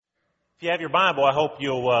If you have your Bible, I hope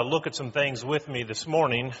you'll look at some things with me this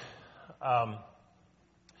morning.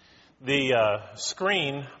 The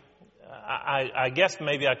screen, I guess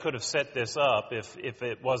maybe I could have set this up if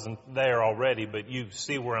it wasn't there already, but you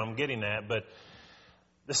see where I'm getting at. But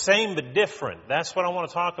the same but different, that's what I want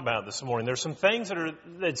to talk about this morning. There's some things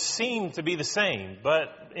that seem to be the same, but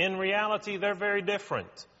in reality they're very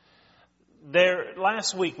different.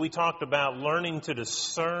 Last week we talked about learning to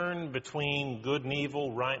discern between good and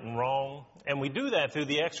evil, right and wrong, and we do that through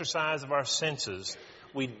the exercise of our senses.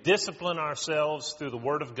 We discipline ourselves through the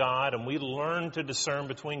Word of God, and we learn to discern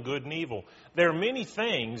between good and evil. There are many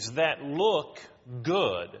things that look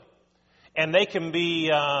good, and they can be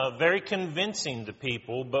very convincing to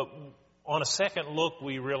people, but on a second look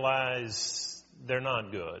we realize they're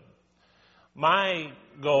not good. My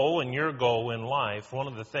goal and your goal in life, one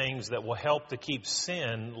of the things that will help to keep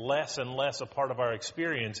sin less and less a part of our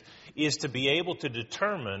experience, is to be able to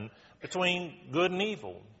determine between good and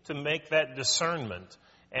evil, to make that discernment,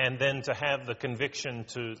 and then to have the conviction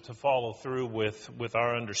to follow through with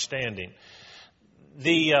our understanding.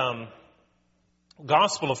 The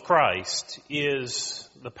gospel of Christ is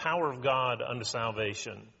the power of God unto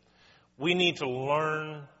salvation. We need to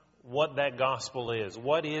learn what that gospel is.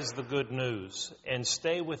 What is the good news? And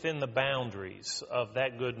stay within the boundaries of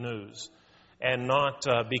that good news and not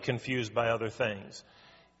be confused by other things.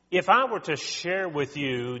 If I were to share with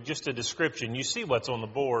you just a description, you see what's on the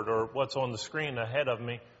board or what's on the screen ahead of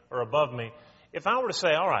me or above me. If I were to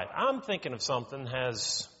say, all right, I'm thinking of something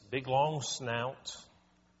has big long snout,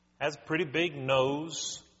 has a pretty big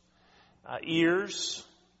nose, ears,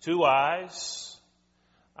 2 eyes,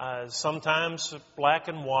 sometimes black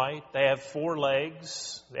and white. They have 4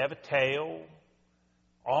 legs. They have a tail.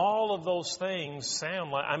 All of those things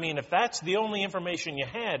sound like, if that's the only information you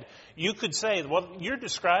had, you could say, well, you're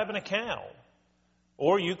describing a cow.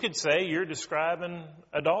 Or you could say you're describing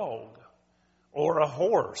a dog or a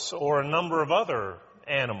horse or a number of other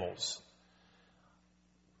animals.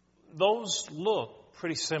 Those look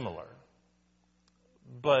pretty similar.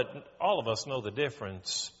 But all of us know the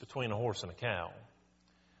difference between a horse and a cow.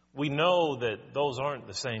 We know that those aren't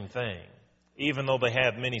the same thing, even though they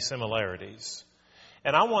have many similarities.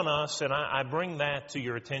 And I want us, and I bring that to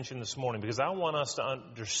your attention this morning, because I want us to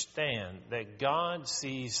understand that God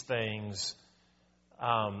sees things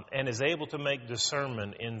and is able to make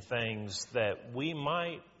discernment in things that we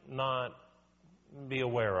might not be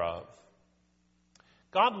aware of.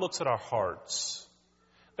 God looks at our hearts.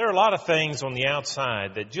 There are a lot of things on the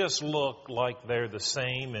outside that just look like they're the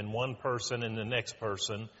same in one person and the next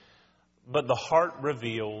person, but the heart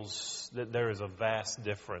reveals that there is a vast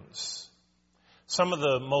difference. Some of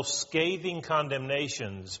the most scathing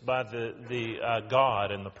condemnations by the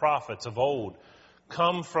God and the prophets of old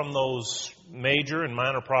come from those major and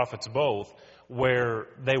minor prophets both, where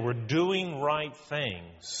they were doing right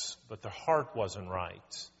things, but their heart wasn't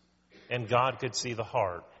right, and God could see the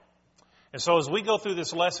heart. And so as we go through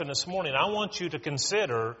this lesson this morning, I want you to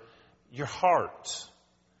consider your heart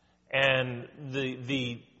and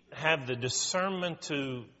have the discernment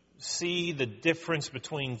to see the difference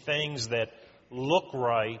between things that look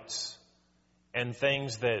right and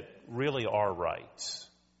things that really are right.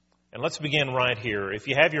 And let's begin right here. If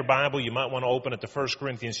you have your Bible, you might want to open it to 1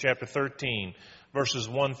 Corinthians chapter 13, verses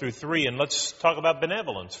 1 through 3, and let's talk about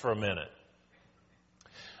benevolence for a minute.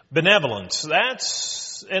 Benevolence,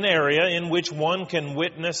 that's an area in which one can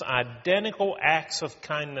witness identical acts of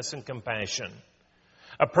kindness and compassion.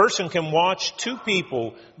 A person can watch 2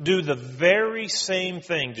 people do the very same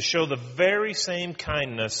thing, to show the very same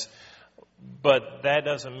kindness, but that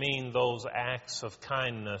doesn't mean those acts of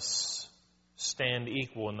kindness stand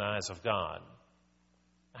equal in the eyes of God.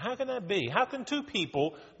 How can that be? How can 2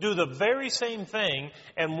 people do the very same thing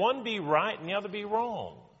and one be right and the other be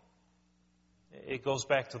wrong? It goes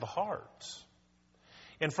back to the heart.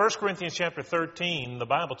 In 1 Corinthians chapter 13, the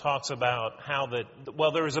Bible talks about how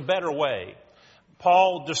there is a better way.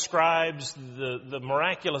 Paul describes the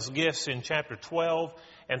miraculous gifts in chapter 12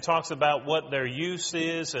 and talks about what their use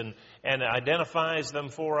is and identifies them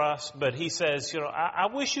for us. But he says, I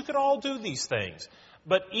wish you could all do these things.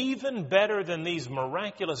 But even better than these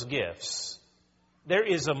miraculous gifts, there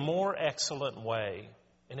is a more excellent way,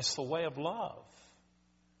 and it's the way of love.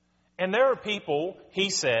 And there are people, he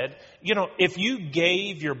said, if you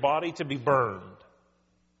gave your body to be burned,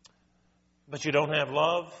 but you don't have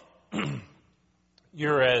love,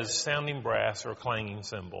 you're as sounding brass or a clanging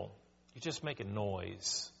cymbal. You're just making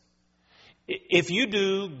noise. If you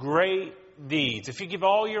do great deeds, if you give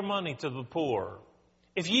all your money to the poor,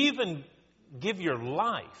 if you even give your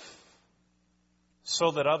life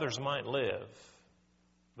so that others might live,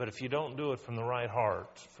 But if you don't do it from the right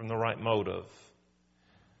heart, from the right motive,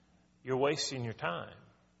 you're wasting your time.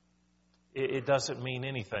 It doesn't mean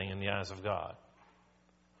anything in the eyes of God.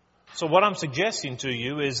 So what I'm suggesting to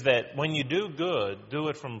you is that when you do good, do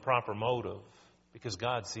it from proper motive, because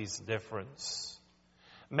God sees the difference.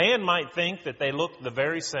 Man might think that they look the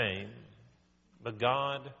very same, but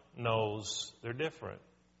God knows they're different.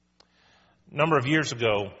 A number of years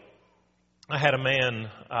ago, I had a man,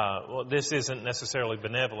 this isn't necessarily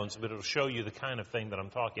benevolence, but it'll show you the kind of thing that I'm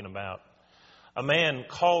talking about. A man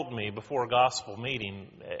called me before a gospel meeting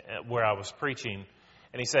where I was preaching,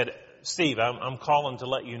 and he said, Steve, I'm calling to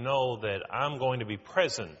let you know that I'm going to be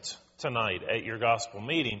present tonight at your gospel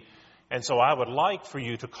meeting, and so I would like for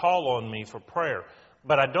you to call on me for prayer.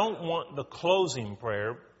 But I don't want the closing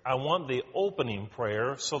prayer. I want the opening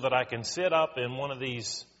prayer so that I can sit up in one of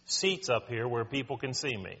these seats up here where people can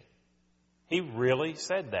see me. He really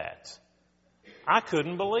said that. I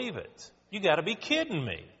couldn't believe it. You got to be kidding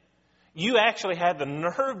me. You actually had the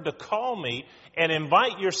nerve to call me and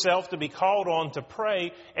invite yourself to be called on to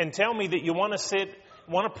pray and tell me that you want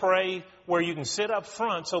to pray where you can sit up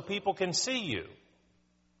front so people can see you.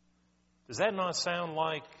 Does that not sound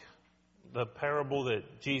like the parable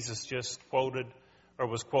that Jesus just quoted or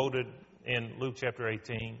was quoted in Luke chapter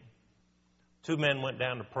 18? 2 men went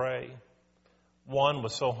down to pray. One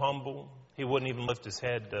was so humble, he wouldn't even lift his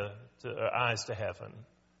head eyes to heaven.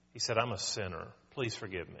 He said, I'm a sinner. Please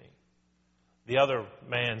forgive me. The other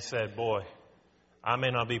man said, boy, I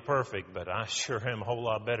may not be perfect, but I sure am a whole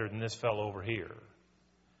lot better than this fellow over here.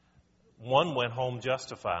 One went home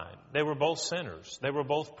justified. They were both sinners. They were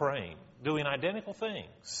both praying, doing identical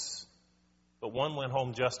things. But one went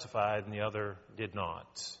home justified and the other did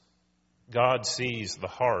not. God sees the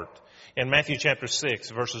heart. In Matthew chapter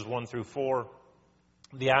 6, verses 1 through 4,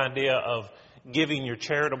 the idea of giving your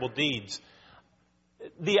charitable deeds,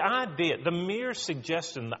 the idea, the mere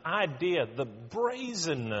suggestion, the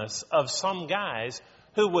brazenness of some guys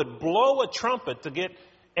who would blow a trumpet to get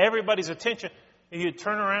everybody's attention. You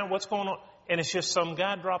turn around, what's going on? And it's just some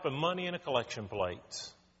guy dropping money in a collection plate.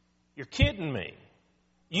 You're kidding me.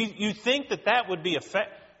 You think that would be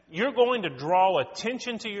you're going to draw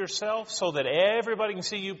attention to yourself so that everybody can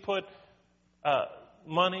see you put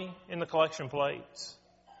money in the collection plates?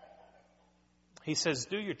 He says,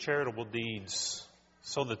 do your charitable deeds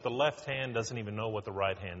so that the left hand doesn't even know what the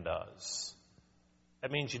right hand does. That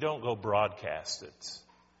means you don't go broadcast it.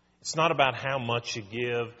 It's not about how much you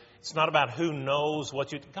give. It's not about who knows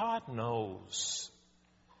what God knows.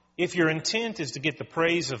 If your intent is to get the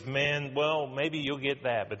praise of men, well, maybe you'll get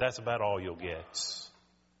that, but that's about all you'll get.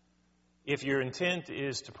 If your intent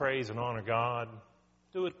is to praise and honor God,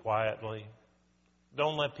 do it quietly.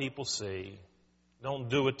 Don't let people see. Don't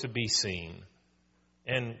do it to be seen.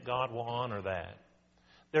 And God will honor that.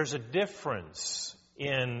 There's a difference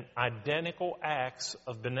in identical acts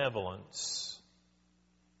of benevolence.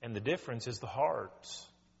 And the difference is the heart.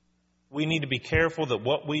 We need to be careful that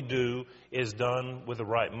what we do is done with the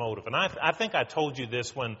right motive. And I think I told you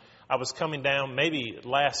this when I was coming down, maybe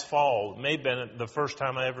last fall. It may have been the first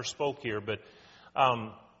time I ever spoke here. But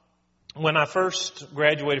when I first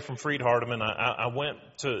graduated from Freed-Hardeman,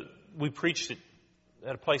 we preached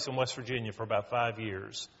at a place in West Virginia for about 5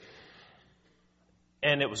 years.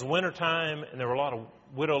 And it was wintertime, and there were a lot of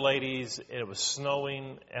widow ladies, and it was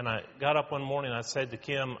snowing. And I got up one morning, and I said to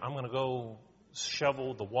Kim, I'm going to go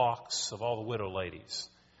shovel the walks of all the widow ladies.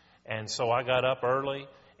 And so I got up early,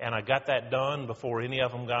 and I got that done before any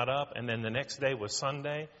of them got up. And then the next day was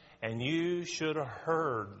Sunday, and you should have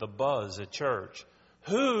heard the buzz at church.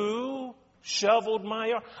 Who shoveled my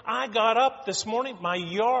yard? I got up this morning, my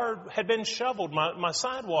yard had been shoveled, my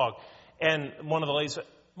sidewalk. And one of the ladies said,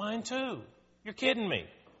 mine too. You're kidding me.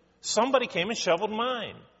 Somebody came and shoveled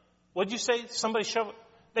mine. What'd you say? Somebody shoveled?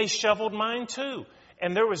 They shoveled mine too.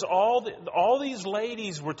 And there was all these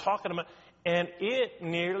ladies were talking about, and it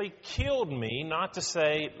nearly killed me not to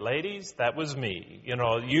say, ladies, that was me.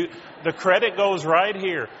 The credit goes right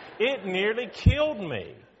here. It nearly killed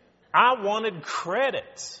me. I wanted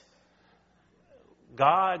credit.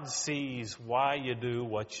 God sees why you do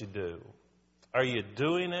what you do. Are you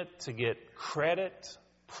doing it to get credit,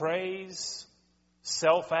 praise,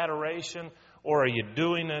 self-adoration, or are you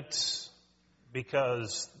doing it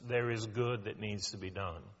because there is good that needs to be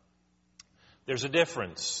done? There's a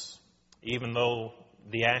difference, even though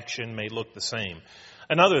the action may look the same.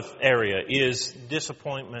 Another area is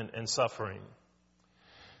disappointment and suffering.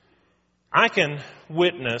 I can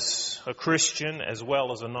witness a Christian as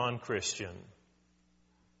well as a non-Christian,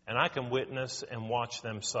 and I can witness and watch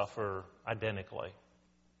them suffer identically.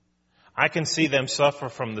 I can see them suffer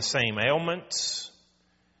from the same ailments.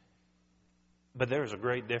 But there's a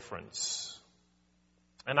great difference.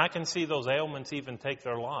 And I can see those ailments even take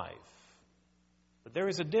their life. But there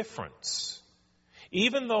is a difference.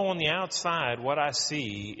 Even though on the outside what I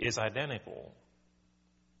see is identical,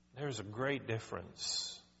 there's a great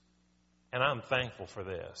difference. And I'm thankful for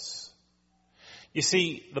this. You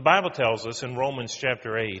see, the Bible tells us in Romans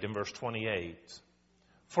chapter 8 and verse 28,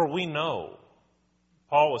 for we know,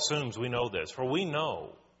 Paul assumes we know this, for we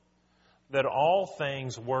know that all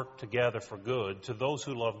things work together for good to those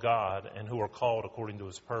who love God and who are called according to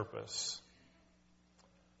His purpose.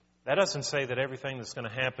 That doesn't say that everything that's going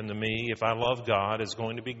to happen to me, if I love God, is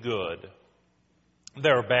going to be good.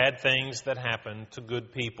 There are bad things that happen to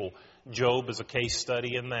good people. Job is a case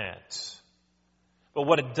study in that. But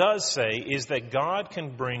what it does say is that God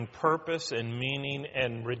can bring purpose and meaning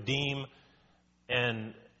and redeem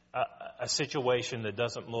a situation that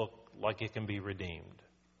doesn't look like it can be redeemed.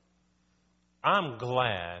 I'm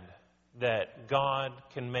glad that God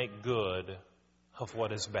can make good of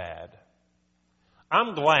what is bad.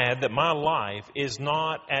 I'm glad that my life is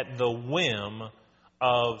not at the whim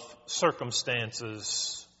of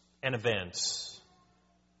circumstances and events.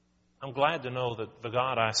 I'm glad to know that the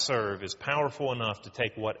God I serve is powerful enough to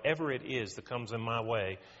take whatever it is that comes in my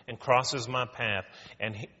way and crosses my path,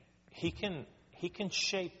 and He can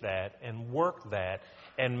shape that and work that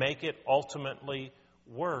and make it ultimately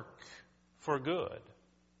work for good.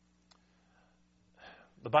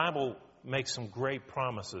 The Bible makes some great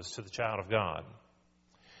promises to the child of God.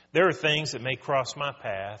 There are things that may cross my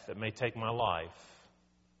path, that may take my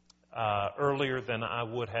life earlier than I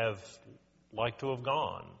would have liked to have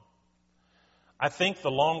gone. I think the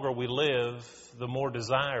longer we live, the more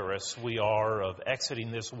desirous we are of exiting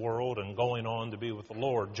this world and going on to be with the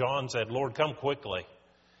Lord. John said, Lord, come quickly.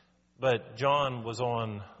 But John was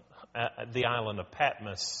on the island of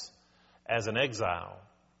Patmos as an exile.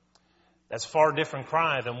 That's a far different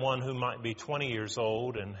cry than one who might be 20 years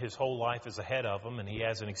old and his whole life is ahead of him and he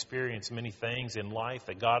hasn't experienced many things in life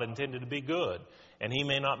that God intended to be good. And he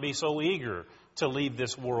may not be so eager to leave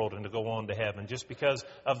this world and to go on to heaven just because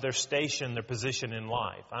of their station, their position in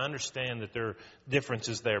life. I understand that there are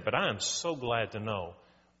differences there, but I am so glad to know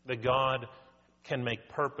that God can make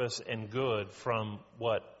purpose and good from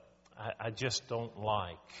what I just don't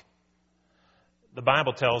like. The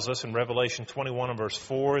Bible tells us in Revelation 21 and verse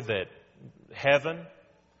 4 that heaven,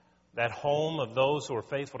 that home of those who are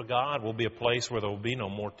faithful to God, will be a place where there will be no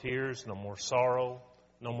more tears, no more sorrow,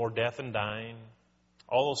 no more death and dying.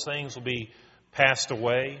 All those things will be passed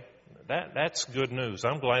away. That's good news.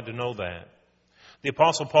 I'm glad to know that. The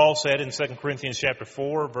Apostle Paul said in 2 Corinthians chapter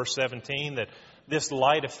 4, verse 17, that this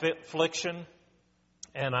light affliction,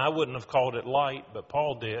 and I wouldn't have called it light, but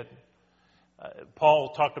Paul did. Paul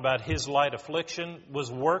talked about his light affliction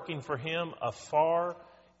was working for him a far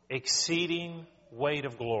exceeding weight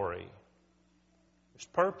of glory. There's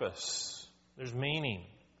purpose. There's meaning.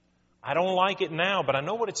 I don't like it now, but I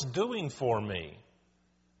know what it's doing for me.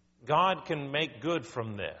 God can make good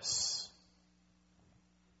from this.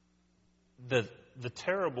 The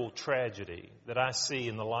terrible tragedy that I see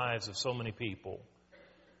in the lives of so many people.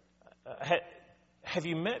 Have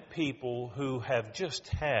you met people who have just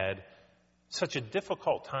had such a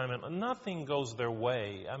difficult time and nothing goes their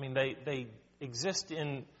way? I mean, they exist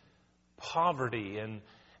in poverty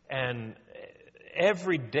and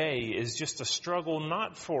every day is just a struggle,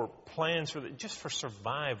 not for plans, just for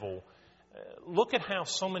survival. Look at how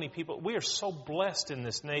so many people, we are so blessed in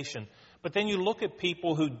this nation, but then you look at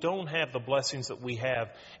people who don't have the blessings that we have,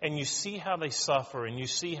 and you see how they suffer, and you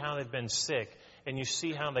see how they've been sick, and you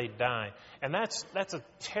see how they die. And that's a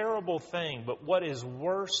terrible thing, but what is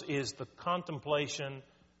worse is the contemplation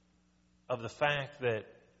of the fact that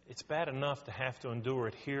it's bad enough to have to endure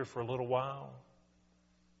it here for a little while,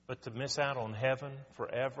 but to miss out on heaven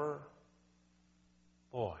forever,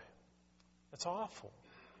 boy, that's awful.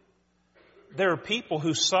 There are people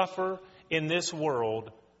who suffer in this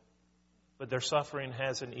world, but their suffering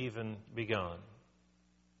hasn't even begun.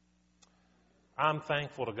 I'm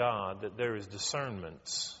thankful to God that there is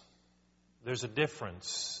discernment. There's a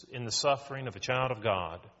difference in the suffering of a child of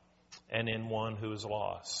God and in one who is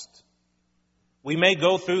lost. We may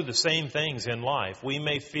go through the same things in life. We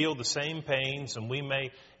may feel the same pains and we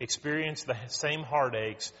may experience the same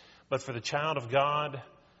heartaches, but for the child of God,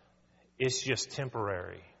 it's just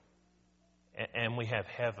temporary. And we have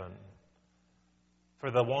heaven.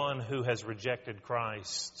 For the one who has rejected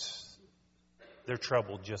Christ, their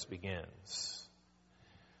trouble just begins.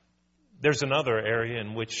 There's another area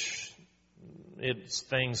in which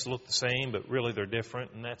things look the same, but really they're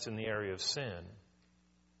different, and that's in the area of sin.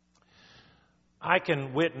 I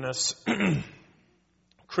can witness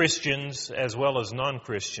Christians as well as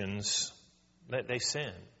non-Christians, that they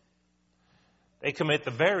sin. They commit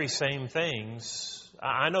the very same things.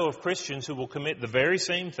 I know of Christians who will commit the very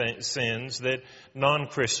same sins that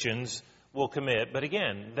non-Christians will commit. But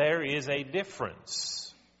again, there is a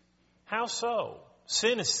difference. How so?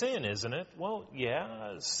 Sin is sin, isn't it? Well,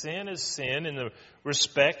 yeah, sin is sin in the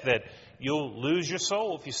respect that you'll lose your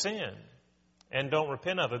soul if you sin and don't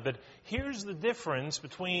repent of it. But here's the difference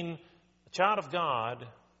between a child of God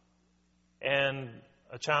and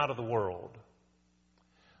a child of the world.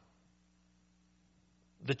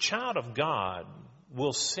 The child of God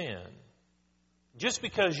will sin. Just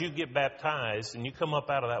because you get baptized and you come up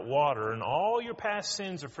out of that water and all your past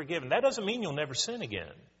sins are forgiven, that doesn't mean you'll never sin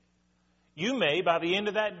again. You may, by the end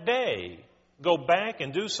of that day, go back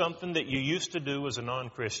and do something that you used to do as a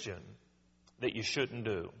non-Christian that you shouldn't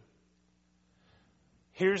do.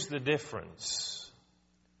 Here's the difference.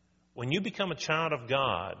 When you become a child of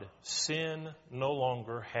God, sin no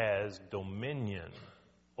longer has dominion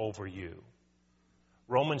over you.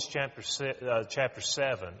 Romans chapter 6 and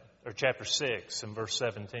verse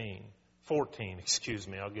 14,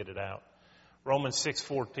 I'll get it out. Romans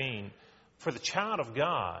 6:14. For the child of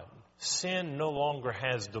God, sin no longer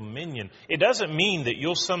has dominion. It doesn't mean that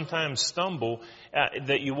you'll sometimes stumble,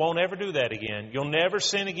 that you won't ever do that again. You'll never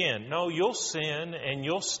sin again. No, you'll sin and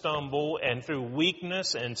you'll stumble, and through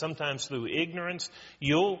weakness and sometimes through ignorance,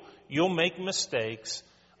 you'll make mistakes,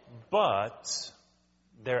 but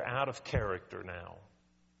they're out of character now.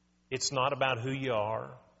 It's not about who you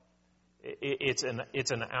are. It's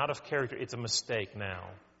an out of character. It's a mistake now.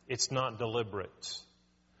 It's not deliberate.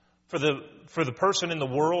 For the person in the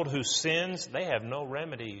world who sins, they have no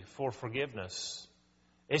remedy for forgiveness.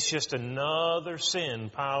 It's just another sin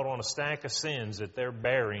piled on a stack of sins that they're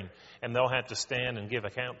bearing, and they'll have to stand and give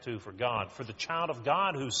account to for God. For the child of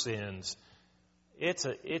God who sins, it's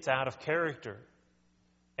out of character.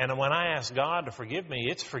 And when I ask God to forgive me,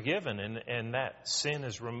 it's forgiven, and that sin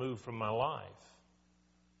is removed from my life.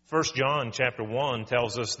 1 John chapter 1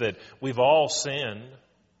 tells us that we've all sinned.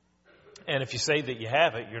 And if you say that you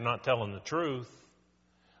haven't, you're not telling the truth.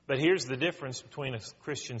 But here's the difference between a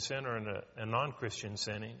Christian sinner and a non-Christian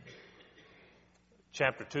sinning.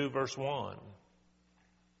 Chapter 2, verse 1.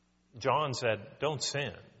 John said, don't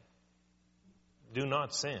sin. Do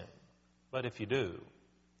not sin. But if you do,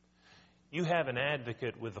 you have an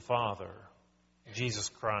advocate with the Father, Jesus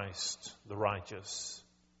Christ, the righteous.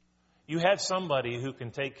 You have somebody who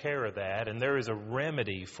can take care of that, and there is a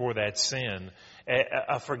remedy for that sin,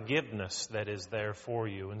 a forgiveness that is there for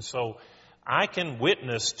you. And so I can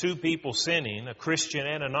witness two people sinning, a Christian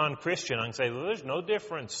and a non-Christian. I can say, well, there's no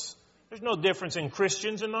difference. There's no difference in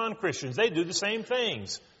Christians and non-Christians. They do the same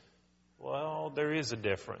things. Well, there is a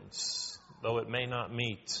difference, though it may not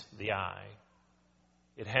meet the eye.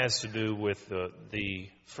 It has to do with the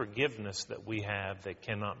forgiveness that we have that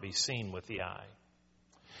cannot be seen with the eye.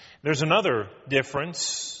 There's another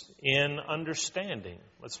difference in understanding.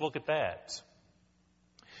 Let's look at that.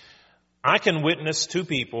 I can witness two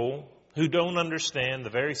people who don't understand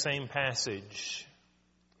the very same passage,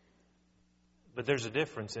 but there's a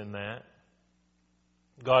difference in that.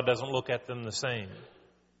 God doesn't look at them the same.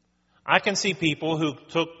 I can see people who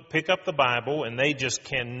pick up the Bible and they just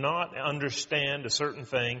cannot understand a certain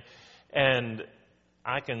thing, and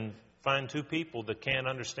I can find two people that can't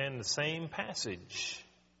understand the same passage,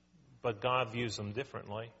 but God views them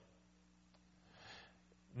differently.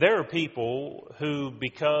 There are people who,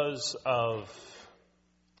 because of,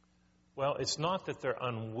 well, it's not that they're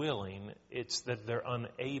unwilling, it's that they're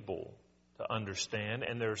unable to understand.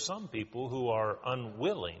 And there are some people who are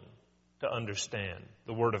unwilling to understand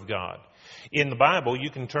the Word of God. In the Bible,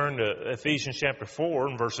 you can turn to Ephesians chapter 4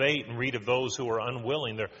 and verse 8 and read of those who are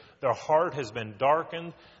unwilling. Their heart has been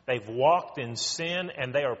darkened. They've walked in sin,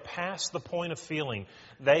 and they are past the point of feeling.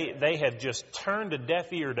 They have just turned a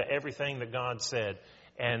deaf ear to everything that God said.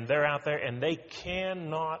 And they're out there, and they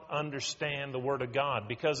cannot understand the Word of God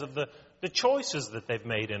because of the choices that they've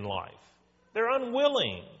made in life. They're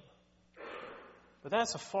unwilling. But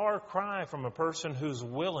that's a far cry from a person who's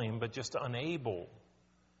willing but just unable.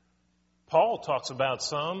 Paul talks about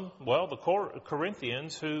some, the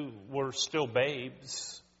Corinthians who were still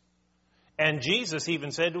babes. And Jesus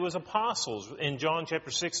even said to his apostles in John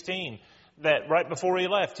chapter 16 that right before he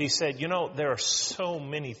left, he said, there are so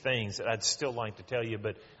many things that I'd still like to tell you,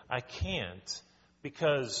 but I can't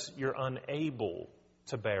because you're unable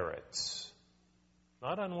to bear it.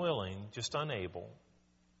 Not unwilling, just unable.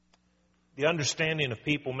 The understanding of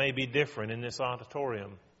people may be different in this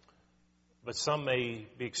auditorium, but some may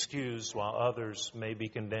be excused while others may be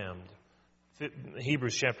condemned.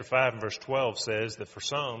 Hebrews chapter 5 and verse 12 says that for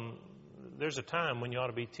some, there's a time when you ought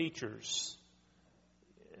to be teachers,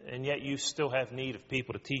 and yet you still have need of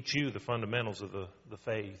people to teach you the fundamentals of the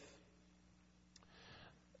faith.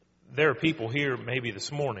 There are people here maybe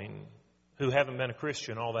this morning who haven't been a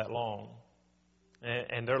Christian all that long,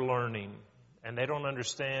 and they're learning, and they don't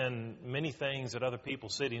understand many things that other people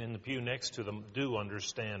sitting in the pew next to them do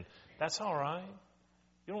understand. That's all right.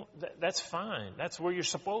 That's fine. That's where you're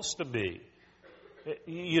supposed to be.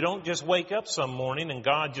 You don't just wake up some morning and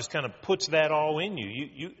God just kind of puts that all in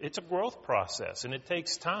you. It's a growth process, and it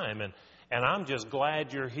takes time. And I'm just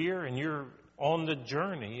glad you're here and you're on the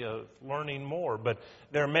journey of learning more. But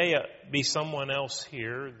there may be someone else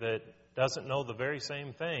here that doesn't know the very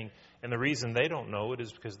same thing. And the reason they don't know it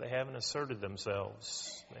is because they haven't asserted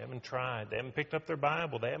themselves. They haven't tried. They haven't picked up their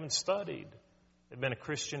Bible. They haven't studied. They've been a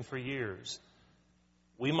Christian for years.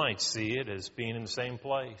 We might see it as being in the same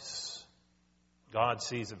place. God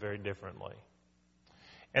sees it very differently.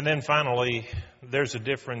 And then finally, there's a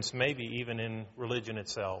difference maybe even in religion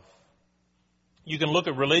itself. You can look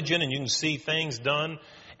at religion and you can see things done.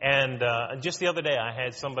 And just the other day I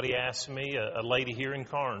had somebody ask me, a lady here in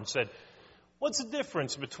Karn, said, "What's the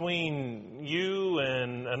difference between you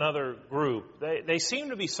and another group? They seem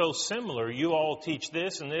to be so similar. You all teach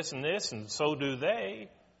this and this and this, and so do they."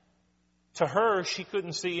 To her, she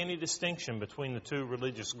couldn't see any distinction between the two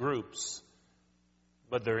religious groups.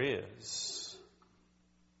 But there is.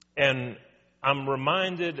 And I'm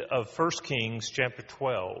reminded of 1 Kings chapter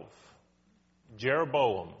 12.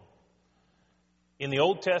 Jeroboam. In the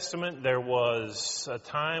Old Testament, there was a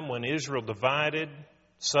time when Israel divided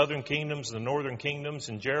southern kingdoms and the northern kingdoms,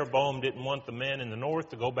 and Jeroboam didn't want the men in the north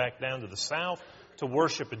to go back down to the south to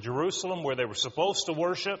worship at Jerusalem where they were supposed to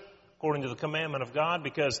worship according to the commandment of God,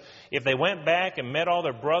 because if they went back and met all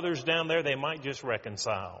their brothers down there, they might just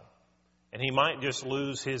reconcile. And he might just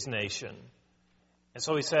lose his nation. And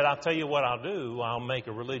so he said, "I'll tell you what I'll do. I'll make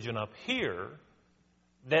a religion up here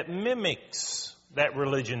that mimics that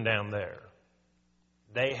religion down there."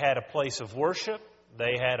 They had a place of worship.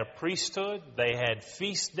 They had a priesthood. They had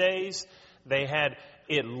feast days.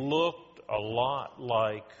 It looked a lot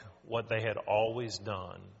like what they had always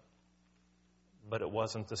done. But it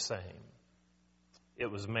wasn't the same. It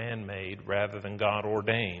was man-made rather than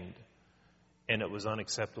God-ordained. And it was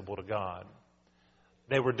unacceptable to God.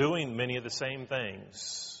 They were doing many of the same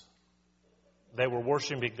things. They were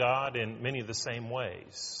worshiping God in many of the same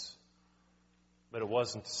ways. But it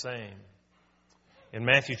wasn't the same. In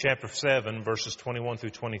Matthew chapter 7, verses 21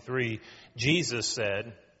 through 23, Jesus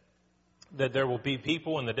said that there will be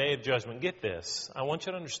people in the day of judgment. Get this. I want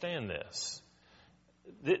you to understand this.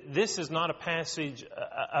 This is not a passage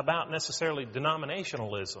about necessarily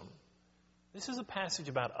denominationalism. This is a passage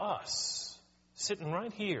about us. Sitting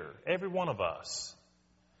right here, every one of us.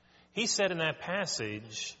 He said in that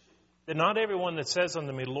passage that not everyone that says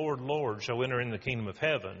unto me, Lord, Lord, shall enter in the kingdom of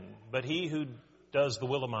heaven, but he who does the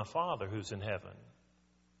will of my Father who's in heaven.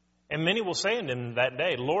 And many will say unto him that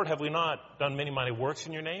day, Lord, have we not done many mighty works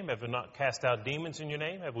in your name? Have we not cast out demons in your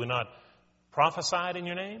name? Have we not prophesied in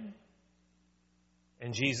your name?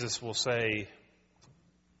 And Jesus will say,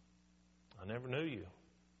 I never knew you.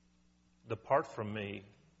 Depart from me,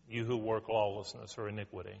 you who work lawlessness or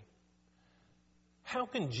iniquity. How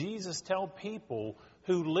can Jesus tell people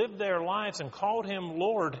who lived their lives and called him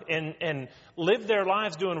Lord and lived their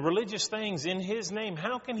lives doing religious things in his name,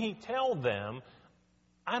 how can he tell them,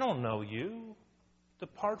 I don't know you,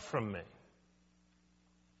 depart from me?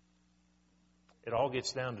 It all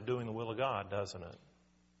gets down to doing the will of God, doesn't it?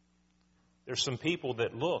 There's some people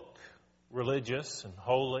that look religious and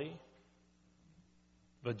holy,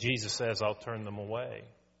 but Jesus says, I'll turn them away.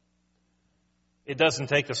 It doesn't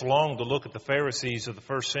take us long to look at the Pharisees of the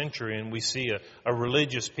first century and we see a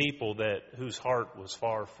religious people whose heart was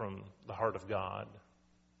far from the heart of God.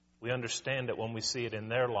 We understand it when we see it in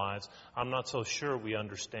their lives. I'm not so sure we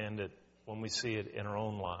understand it when we see it in our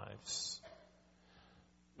own lives.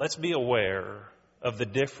 Let's be aware of the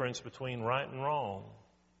difference between right and wrong,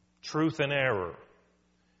 truth and error.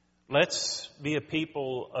 Let's be a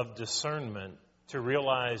people of discernment to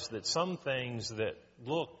realize that some things that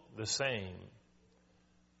look the same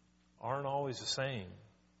aren't always the same.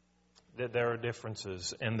 That there are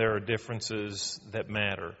differences, and there are differences that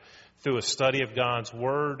matter. Through a study of God's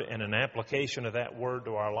Word and an application of that Word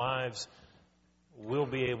to our lives, we'll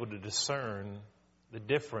be able to discern the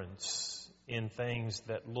difference in things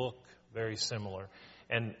that look very similar.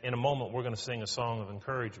 And in a moment, we're going to sing a song of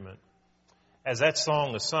encouragement. As that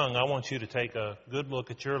song is sung, I want you to take a good look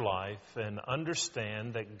at your life and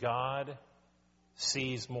understand that God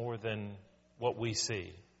sees more than what we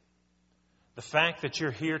see. The fact that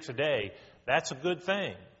you're here today, that's a good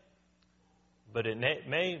thing. But it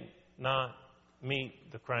may not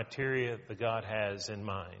meet the criteria that God has in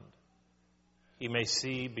mind. He may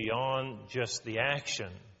see beyond just the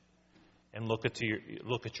action and look at your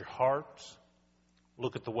heart,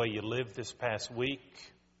 look at the way you lived this past week,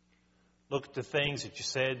 look at the things that you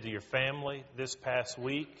said to your family this past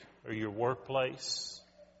week or your workplace.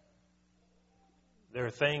 There are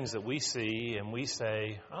things that we see and we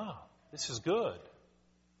say, oh, this is good.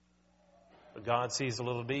 But God sees a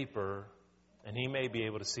little deeper, and He may be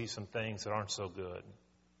able to see some things that aren't so good.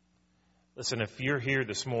 Listen, if you're here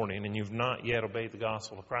this morning and you've not yet obeyed the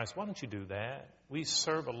gospel of Christ, why don't you do that? We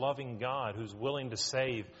serve a loving God who's willing to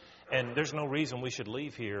save, and there's no reason we should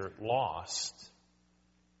leave here lost.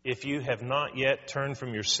 If you have not yet turned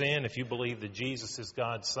from your sin, if you believe that Jesus is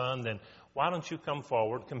God's Son, then why don't you come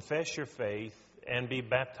forward, confess your faith, and be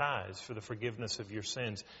baptized for the forgiveness of your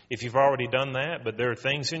sins? If you've already done that, but there are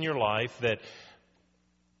things in your life that,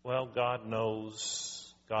 well, God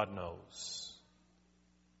knows. God knows.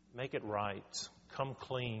 Make it right. Come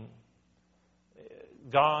clean.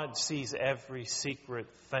 God sees every secret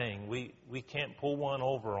thing. We can't pull one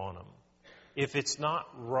over on Him. If it's not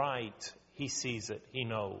right, He sees it. He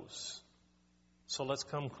knows. So let's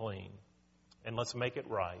come clean and let's make it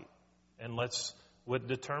right. And let's, with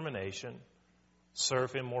determination,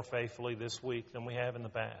 serve Him more faithfully this week than we have in the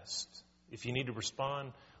past. If you need to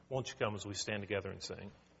respond, won't you come as we stand together and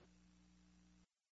sing?